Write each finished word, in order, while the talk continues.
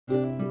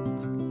Hello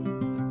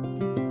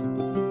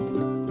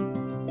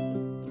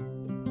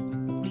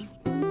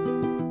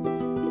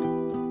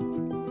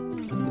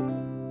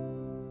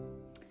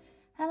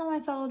my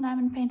fellow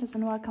diamond painters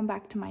and welcome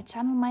back to my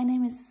channel. My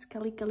name is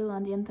Kalikaloo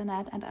on the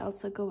internet and I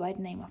also go by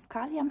the name of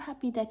Kali. I'm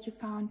happy that you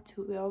found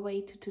your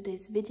way to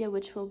today's video,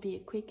 which will be a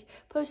quick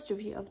post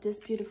review of this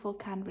beautiful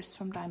canvas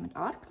from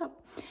Diamond.Kalikaloo.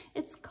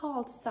 It's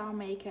called Star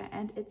Maker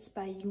and it's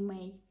by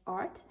Yuume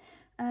art.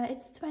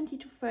 It's 20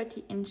 to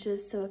 30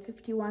 inches, so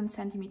 51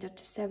 centimeter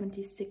to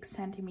 76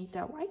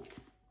 centimeter wide.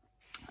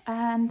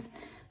 And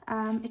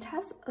it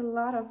has a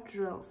lot of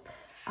drills.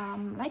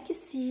 Like you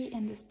see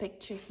in this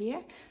picture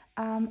here,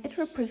 it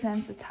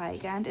represents a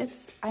tiger, and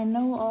I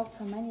know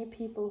of many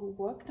people who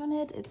worked on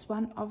it. It's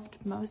one of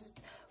the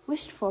most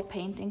wished for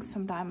paintings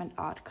from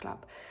Diamond.Kalikaloo.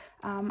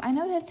 I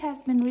know that it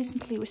has been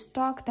recently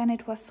restocked, then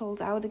it was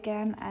sold out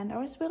again, and I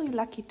was really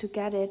lucky to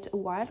get it a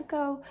while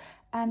ago,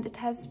 and it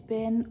has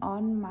been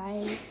on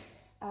my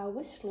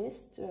wish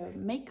list,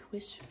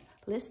 make-wish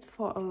list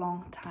for a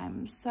long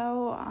time.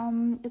 So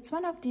it's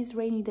one of these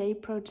rainy day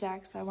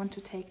projects I want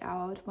to take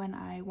out when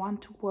I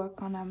want to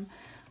work on them,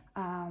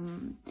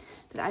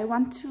 that I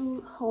want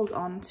to hold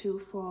on to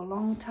for a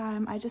long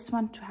time. I just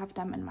want to have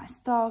them in my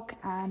stock,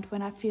 and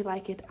when I feel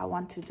like it, I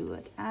want to do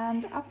it.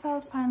 And I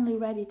felt finally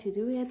ready to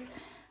do it.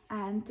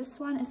 And this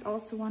one is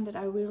also one that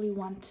I really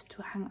want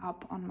to hang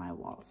up on my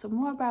wall. So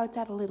more about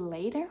that a little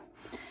later.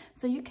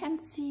 So you can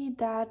see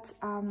that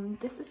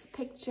this is a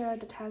picture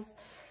that has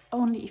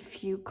only a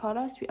few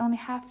colors. We only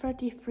have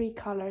 33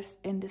 colors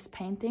in this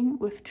painting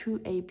with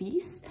 2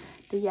 ABs,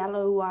 the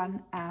yellow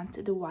one and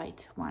the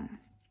white one.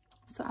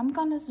 So I'm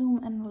gonna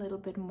zoom in a little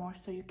bit more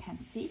so you can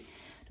see.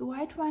 The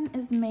white one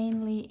is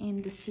mainly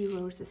in the sea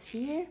roses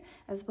here,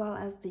 as well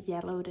as the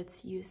yellow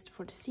that's used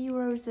for the sea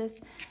roses.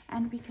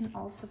 And we can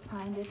also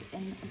find it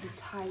in the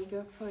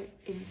tiger, for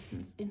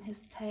instance, in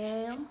his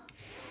tail,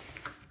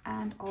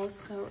 and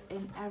also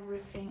in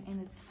everything in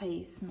its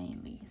face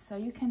mainly. So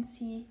you can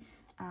see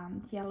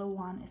the yellow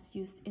one is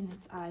used in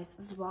its eyes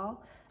as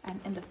well, and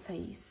in the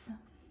face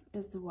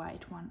is the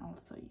white one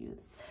also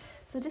used.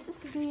 So this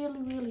is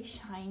really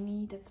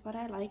shiny. That's what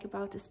I like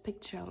about this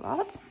picture a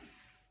lot.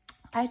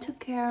 I took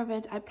care of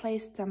it. I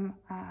placed them,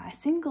 I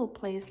single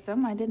placed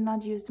them. I did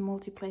not use the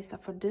multi-placer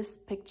for this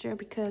picture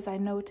because I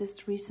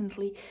noticed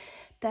recently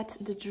that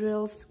the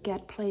drills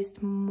get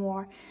placed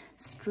more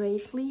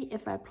straightly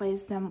if I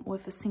place them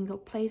with a single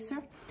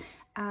placer.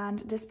 And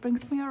this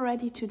brings me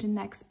already to the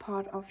next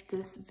part of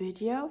this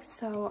video.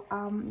 So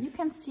you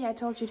can see I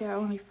told you there are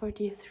only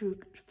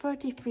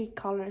 33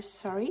 colors,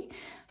 sorry.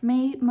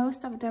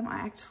 Most of them are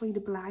actually the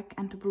black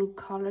and the blue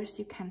colors,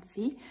 you can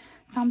see.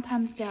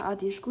 Sometimes there are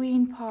these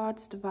green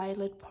parts, the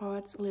violet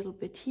parts a little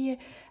bit here,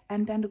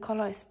 and then the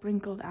color is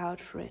sprinkled out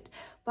for it.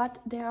 But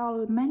there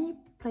are many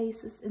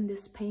places in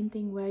this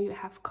painting where you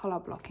have color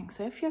blocking.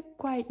 So if you're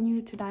quite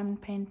new to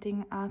diamond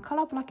painting,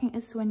 color blocking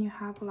is when you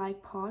have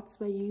like parts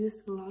where you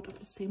use a lot of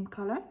the same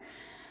color.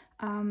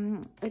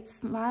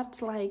 It's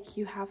not like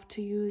you have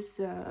to use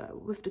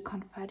with the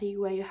confetti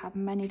where you have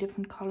many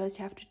different colors.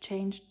 You have to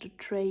change the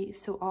tray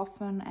so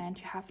often and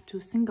you have to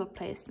single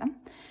place them.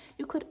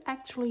 You could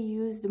actually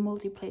use the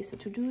multi-placer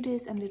to do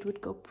this and it would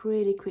go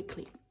pretty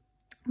quickly.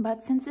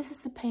 But since this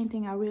is a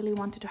painting I really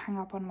wanted to hang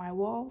up on my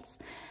walls,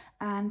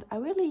 and I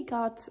really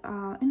got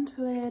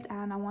into it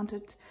and I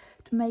wanted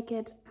to make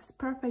it as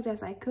perfect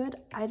as I could,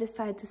 I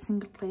decided to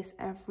single place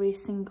every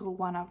single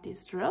one of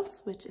these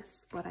drills, which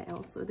is what I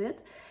also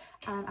did.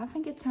 And I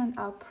think it turned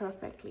out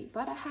perfectly.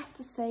 But I have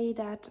to say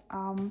that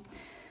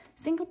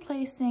single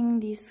placing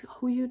these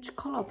huge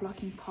color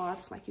blocking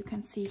parts, like you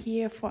can see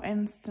here, for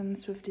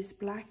instance, with this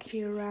black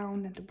here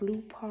around and the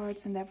blue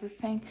parts and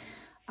everything,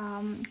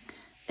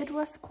 it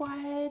was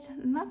quite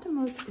not the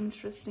most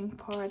interesting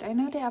part. I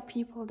know there are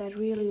people that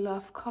really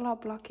love color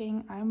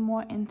blocking. I'm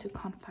more into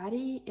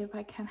confetti. If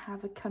I can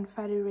have a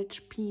confetti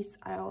rich piece,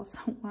 I also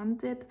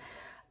want it.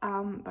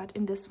 But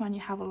in this one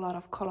you have a lot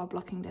of color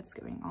blocking that's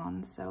going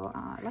on. So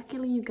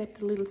luckily you get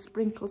the little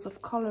sprinkles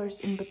of colors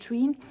in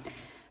between.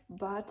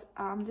 But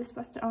this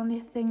was the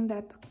only thing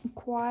that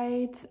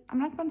quite, I'm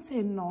not gonna say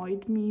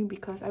annoyed me,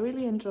 because I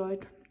really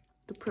enjoyed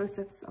the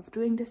process of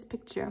doing this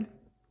picture.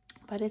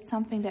 But it's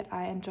something that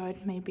I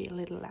enjoyed maybe a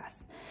little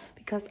less,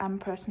 because I'm a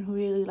person who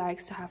really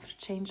likes to have a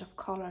change of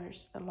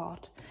colors a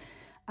lot.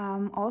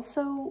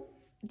 Also,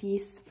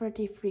 these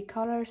 33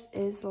 colors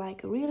is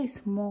like a really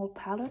small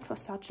palette for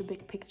such a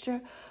big picture,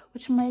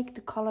 which make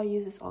the color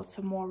uses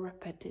also more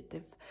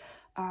repetitive.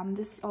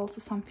 This is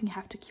also something you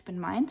have to keep in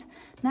mind.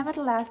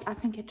 Nevertheless, I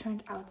think it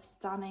turned out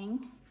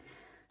stunning.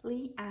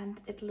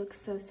 And it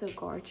looks so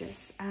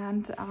gorgeous.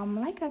 And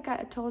like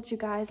I told you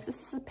guys,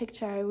 this is a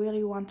picture I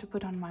really want to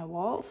put on my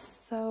walls.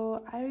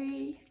 So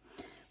I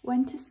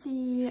went to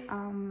see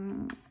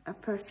a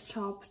first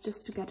shop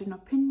just to get an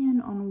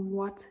opinion on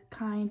what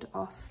kind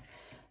of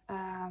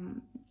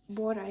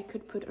border I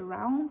could put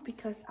around,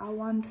 because I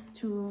want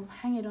to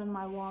hang it on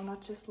my wall,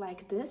 not just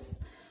like this,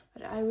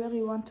 but I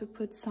really want to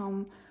put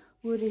some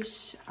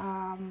woodish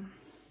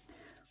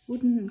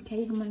wooden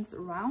encasements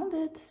around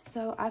it,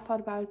 so I thought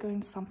about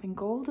going something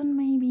golden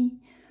maybe.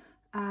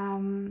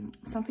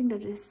 Something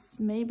that is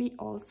maybe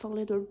also a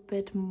little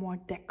bit more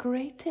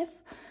decorative.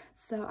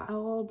 So I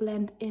will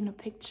blend in a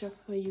picture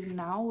for you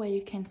now where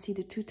you can see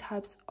the two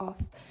types of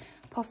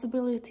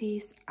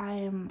possibilities I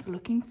am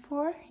looking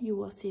for. You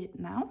will see it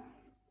now.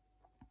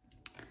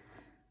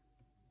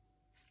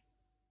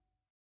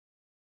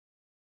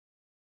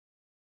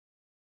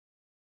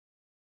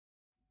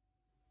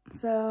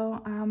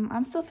 So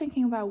I'm still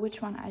thinking about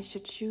which one I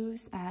should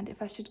choose, and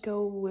if I should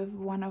go with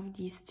one of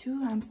these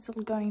two. I'm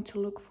still going to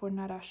look for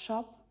another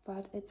shop,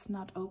 but it's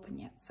not open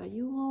yet, so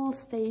you will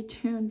stay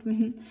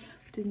tuned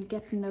to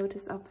get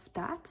notice of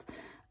that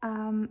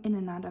in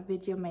another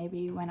video,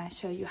 maybe when I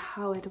show you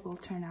how it will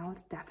turn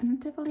out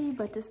definitively.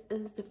 But this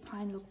is the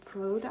final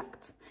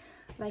product.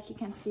 Like you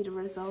can see, the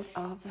result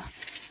of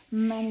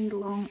many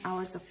long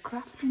hours of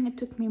crafting. It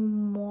took me a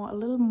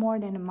little more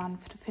than a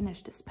month to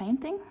finish this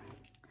painting,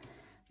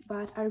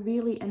 but I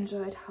really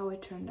enjoyed how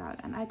it turned out.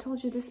 And I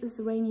told you this is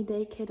a rainy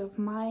day kit of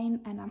mine,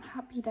 and I'm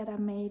happy that I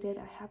made it.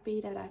 I'm happy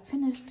that I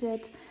finished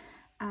it,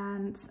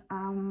 and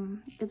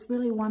it's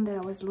really one that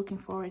I was looking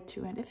forward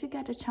to. And if you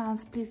get a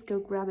chance, please go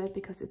grab it,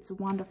 because it's a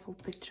wonderful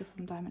picture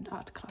from Diamond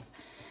Art Club.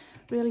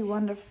 Really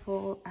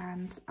wonderful,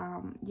 and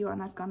you are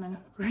not gonna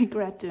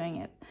regret doing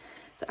it.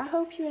 So I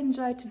hope you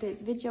enjoyed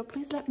today's video.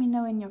 Please let me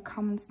know in your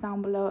comments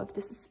down below if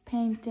this is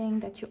painting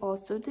that you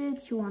also did,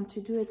 you want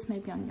to do, it's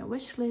maybe on your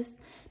wish list.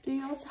 Do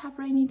you also have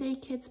rainy day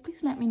kits?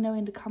 Please let me know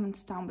in the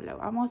comments down below.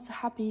 I'm also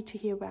happy to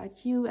hear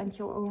about you and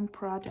your own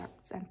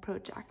products and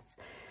projects.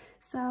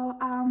 So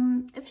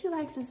if you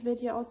like this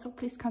video, also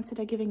please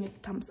consider giving it a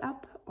thumbs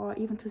up, or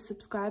even to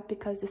subscribe,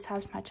 because this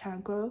helps my channel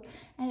grow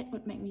and it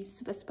would make me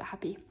super, super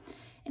happy.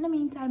 In the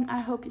meantime, I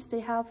hope you stay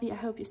healthy, I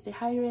hope you stay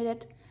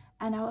hydrated,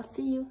 and I will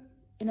see you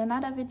in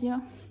another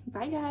video.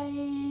 Bye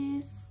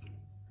guys!